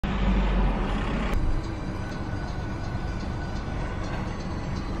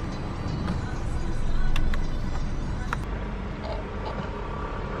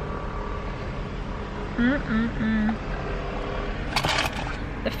The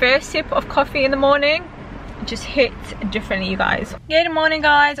first sip of coffee in the morning just hit differently, you guys. Good morning,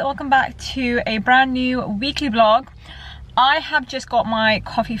 guys. Welcome back to a brand new weekly vlog. I have just got my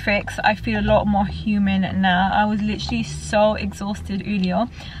coffee fix. I feel a lot more human now. I was literally so exhausted earlier.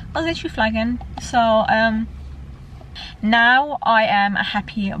 I was literally flagging. So now I am a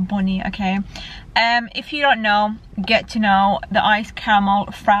happy bunny, okay? If you don't know, get to know, the iced caramel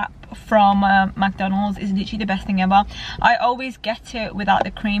frap from McDonald's is literally the best thing ever. I always get it without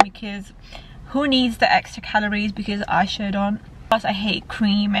the cream because who needs the extra calories, because I sure don't. Plus I hate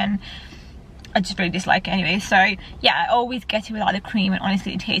cream and I just really dislike it anyway. So yeah, I always get it without the cream, and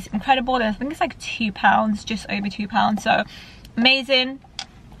honestly it tastes incredible. And I think it's like £2, just over £2, so amazing,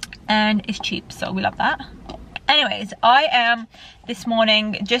 and it's cheap, so we love that. Anyways, I am this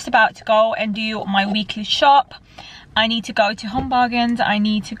morning just about to go and do my weekly shop. I need to go to Home Bargains, I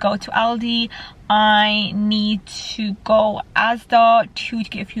need to go to Aldi, I need to go Asda to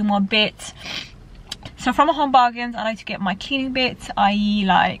get a few more bits. So from Home Bargains, I like to get my cleaning bits, i.e.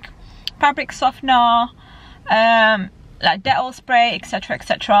 like fabric softener, like Dettol spray, etc,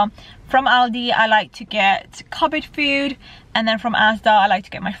 etc. From Aldi, I like to get cupboard food, and then from Asda, I like to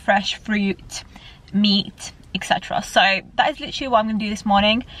get my fresh fruit, meat, etc. So that is literally what I'm going to do this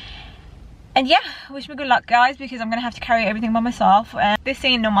morning. And yeah, wish me good luck, guys, because I'm going to have to carry everything by myself. This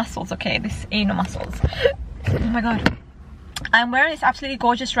ain't no muscles, okay? This ain't no muscles. Oh my god. I'm wearing this absolutely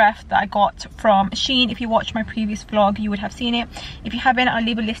gorgeous dress that I got from SHEIN. If you watched my previous vlog, you would have seen it. If you haven't, I'll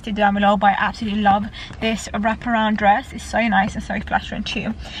leave it listed down below, but I absolutely love this wraparound dress. It's so nice and so flattering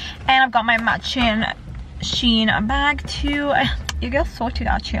too. And I've got my matching SHEIN bag too. You get sorted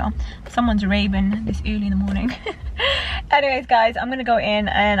out here. Someone's raving this early in the morning. Anyways, guys, I'm gonna go in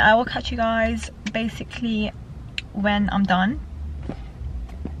and I will catch you guys basically when I'm done.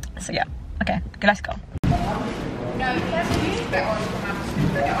 So yeah, okay, let's go.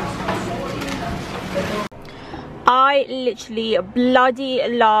 I literally bloody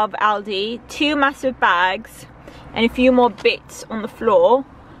love Aldi. 2 massive bags and a few more bits on the floor,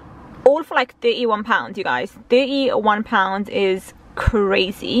 all for like £31, you guys. £31 is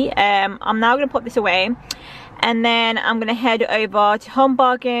crazy. I'm now gonna put this away, and then I'm gonna head over to Home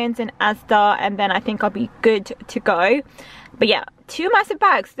Bargains and Asda, and then I think I'll be good to go. But yeah, 2 massive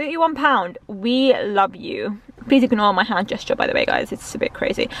bags, £31. We love you. Please ignore my hand gesture, by the way, guys. It's a bit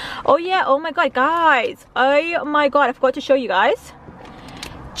crazy. Oh yeah, oh my god, guys. Oh my god, I forgot to show you guys.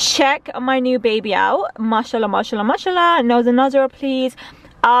 Check my new baby out. Mashallah, mashallah, mashallah. Nose another, please.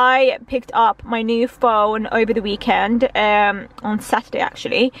 I picked up my new phone over the weekend, on Saturday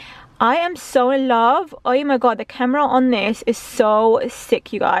actually. I am so in love. Oh my god, the camera on this is so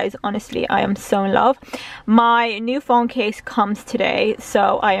sick, you guys. Honestly, I am so in love. My new phone case comes today,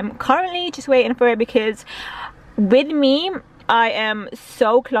 so I am currently just waiting for it, because with me, I am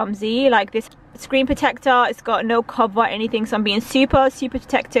so clumsy. Like, this screen protector, it's got no cover or anything, so I'm being super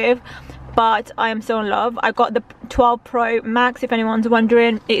protective. But I am so in love. I got the 12 Pro Max, if anyone's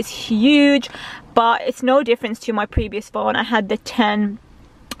wondering. It's huge, but it's no difference to my previous phone. I had the 10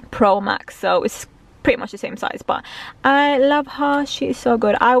 Pro Max, so it's pretty much the same size, but I love her. She is so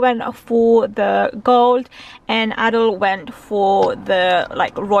good. I went for the gold and Adel went for the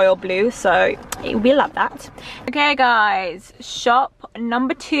like royal blue, so we love that. Okay guys, shop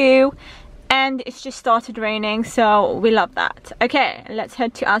number 2, and it's just started raining, so we love that. Okay, let's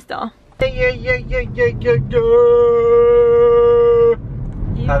head to Asda.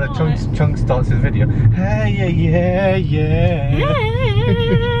 How the chunk starts his video. Hey, yeah. Yeah.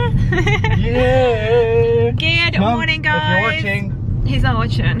 Good Mom, morning, guys. If you're watching, he's not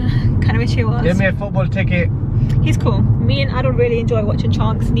watching. Kind of wish he was. give me a football ticket. He's cool. Me and Adel really enjoy watching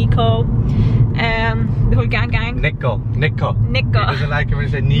Chunks, Nico, the whole gang. Nico. He doesn't like it when you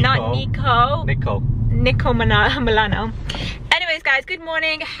say Nico. Not Nico. Nico Milano. Anyways, guys, good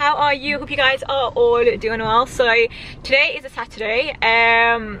morning. How are you? Hope you guys are all doing well. So today is a Saturday.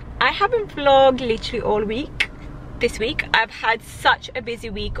 I haven't vlogged literally all week. This week I've had such a busy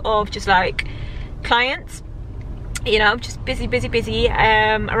week of just like clients, you know, just busy.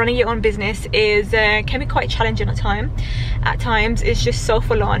 Running your own business is can be quite challenging at times. It's just so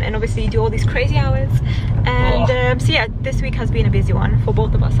full on, and obviously you do all these crazy hours, and so yeah, this week has been a busy one for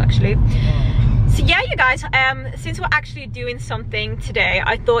both of us actually. So yeah, you guys, since we're actually doing something today,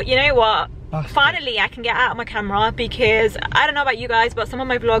 I thought, you know what, finally I can get out of my camera, because I don't know about you guys, but some of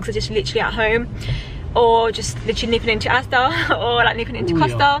my vlogs are just literally at home, or just literally nipping into Asda, or like nipping into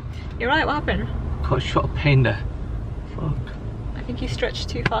Costa. Yeah. You're right, what happened? Got a shot of pain there. Fuck. I think you stretched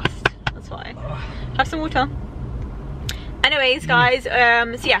too fast, that's why. Have some water. Anyways guys,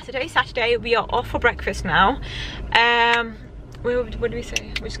 so yeah, today's Saturday. We are off for breakfast now. What do we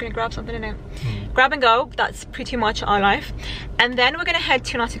say? We're just gonna grab something in it. Grab and go. That's pretty much our life. And then we're gonna head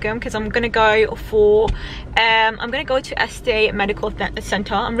to Nottingham because I'm gonna go for I'm gonna go to ESTE Medical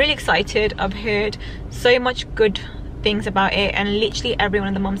Center. I'm really excited. I've heard so much good things about it, and literally everyone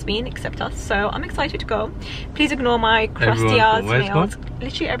in the mum's been except us, so I'm excited to go. Please ignore my crusty ass nails.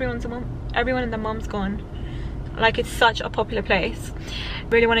 Literally everyone in the mum's gone. Like, it's such a popular place.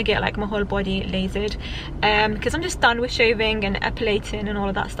 Really want to get like my whole body lasered because I'm just done with shaving and epilating and all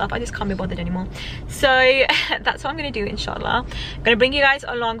of that stuff. I just can't be bothered anymore. So that's what I'm gonna do, inshallah. I'm gonna bring you guys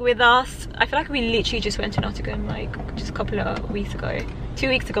along with us. I feel like we literally just went to Nottingham like just a couple of weeks ago. 2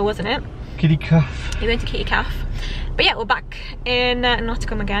 weeks ago, wasn't it? Kitty calf. We went to Kitty Calf. But yeah, we're back in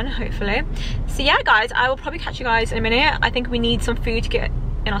Nottingham again, hopefully. So yeah guys, I will probably catch you guys in a minute. I think we need some food to get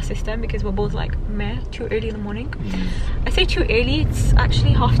in our system because we're both like meh, too early in the morning. I say too early, it's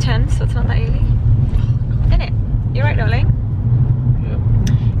actually 10:30, so it's not that early, isn't it? You're right, darling.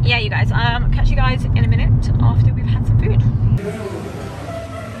 Yeah, you guys, catch you guys in a minute after we've had some food.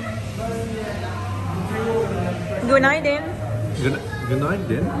 Good night then. Good night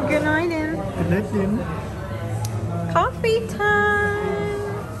then. Good night then. Good night then. Coffee time.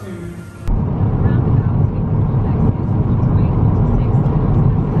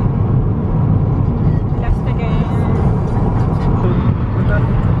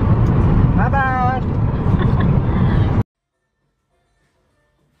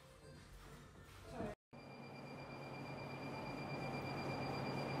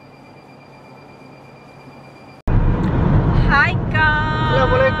 Hi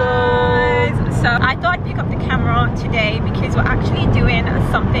guys! So I thought I'd pick up the camera today because we're actually doing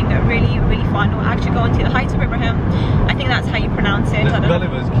something really fun. We're actually going to the Heights of Abraham. I think that's how you pronounce it. There's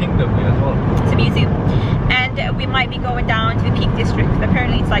Gulliver's Kingdom here as well. It's a museum. And we might be going down to the Peak District.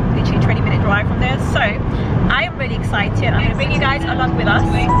 Apparently it's like literally a 20-minute drive from there. So I am really excited. I'm going to bring you guys along with us.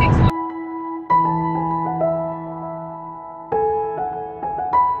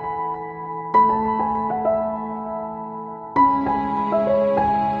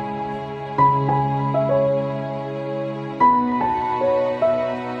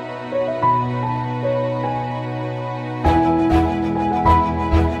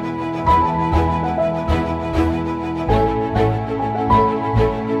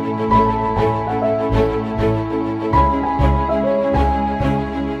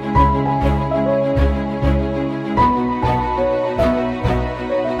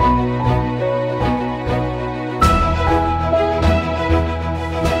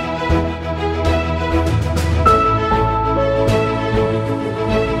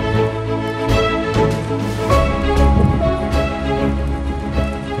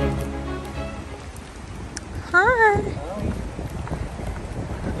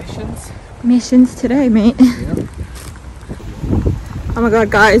 Missions today, mate. Yeah. Oh my god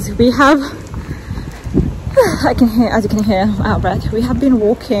guys, we have as you can hear, I'm out of breath. We have been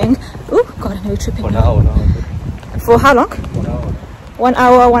walking. Oh god, I know, tripping. 1 hour now. For how long? 1 hour. 1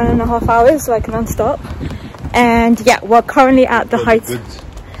 hour, 1.5 hours, like non-stop. And yeah, we're currently at the Heights.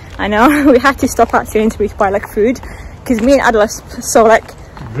 I know. We had to stop at Sainsbury's to buy like food because me and Adela are so like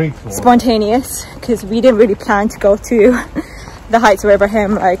spontaneous because we didn't really plan to go to the Heights of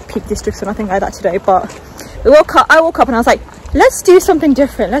Abraham, like Peak Districts or nothing like that today. But I woke up and I was like, let's do something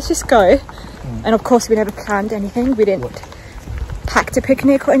different, let's just go. And of course we never planned anything. We didn't pack a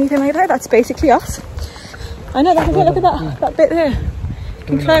picnic or anything like that. That's basically us. I know, look at that bit there. You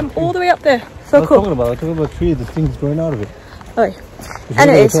can climb all the way up there. So cool. I was talking about 3 of the things growing out of it. Oh,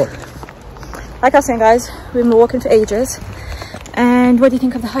 anyways, like I was saying guys, we've been walking for ages. And what do you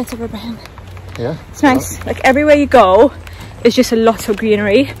think of the Heights of Abraham? Yeah, it's nice. Like everywhere you go, it's just a lot of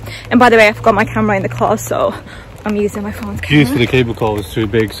greenery. And by the way, I forgot my camera in the car, so I'm using my phone's camera. Queues for the cable car was too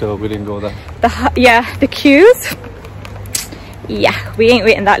big, so we didn't go there. The queues, yeah, we ain't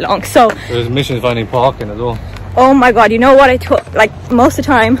waiting that long. So there's missions finding parking as well. Oh my god, you know what I took, like most of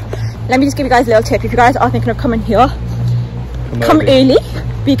the time, let me just give you guys a little tip. If you guys are thinking of coming here, come early,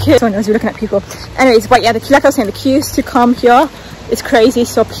 because someone knows you're looking at people. Anyways, but yeah, like I was saying, the queues to come here is crazy.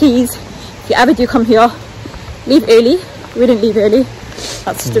 So please, if you ever do come here, leave early. We didn't leave early,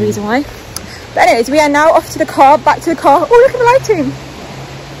 that's the reason why. But anyways, we are now off to the car, back to the car. Oh, look at the lighting.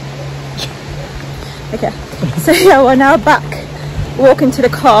 Okay, so yeah, we're now back walking to the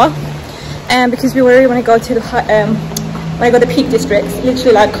car, and because we really want to go to the the Peak District,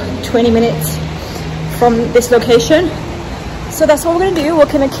 literally like 20 minutes from this location. So that's what we're gonna do. We're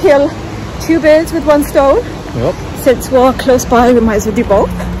gonna kill 2 birds with 1 stone. Yep. Since we're close by, we might as well do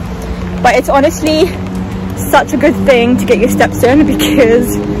both. But it's honestly such a good thing to get your steps done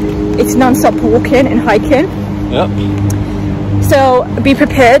because it's non-stop walking and hiking. Yep. So be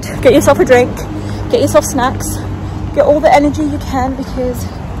prepared, get yourself a drink, get yourself snacks, get all the energy you can because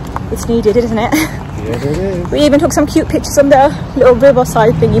it's needed, isn't it? Yes, it is. We even took some cute pictures on the little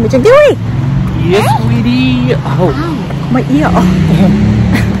riverside thingy, did we? Yes, sweetie. Oh. Ow, my ear.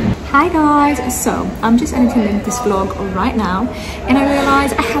 Hi guys, so I'm just editing this vlog right now and I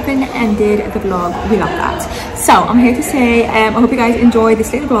realized I haven't ended the vlog without that. So I'm here to say I hope you guys enjoy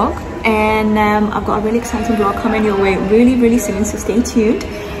this little vlog, and I've got a really exciting vlog coming your way really soon, so stay tuned.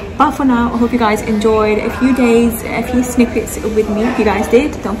 But for now, I hope you guys enjoyed a few days, a few snippets with me. If you guys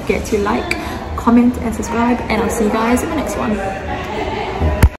did, don't forget to like, comment and subscribe, and I'll see you guys in the next one.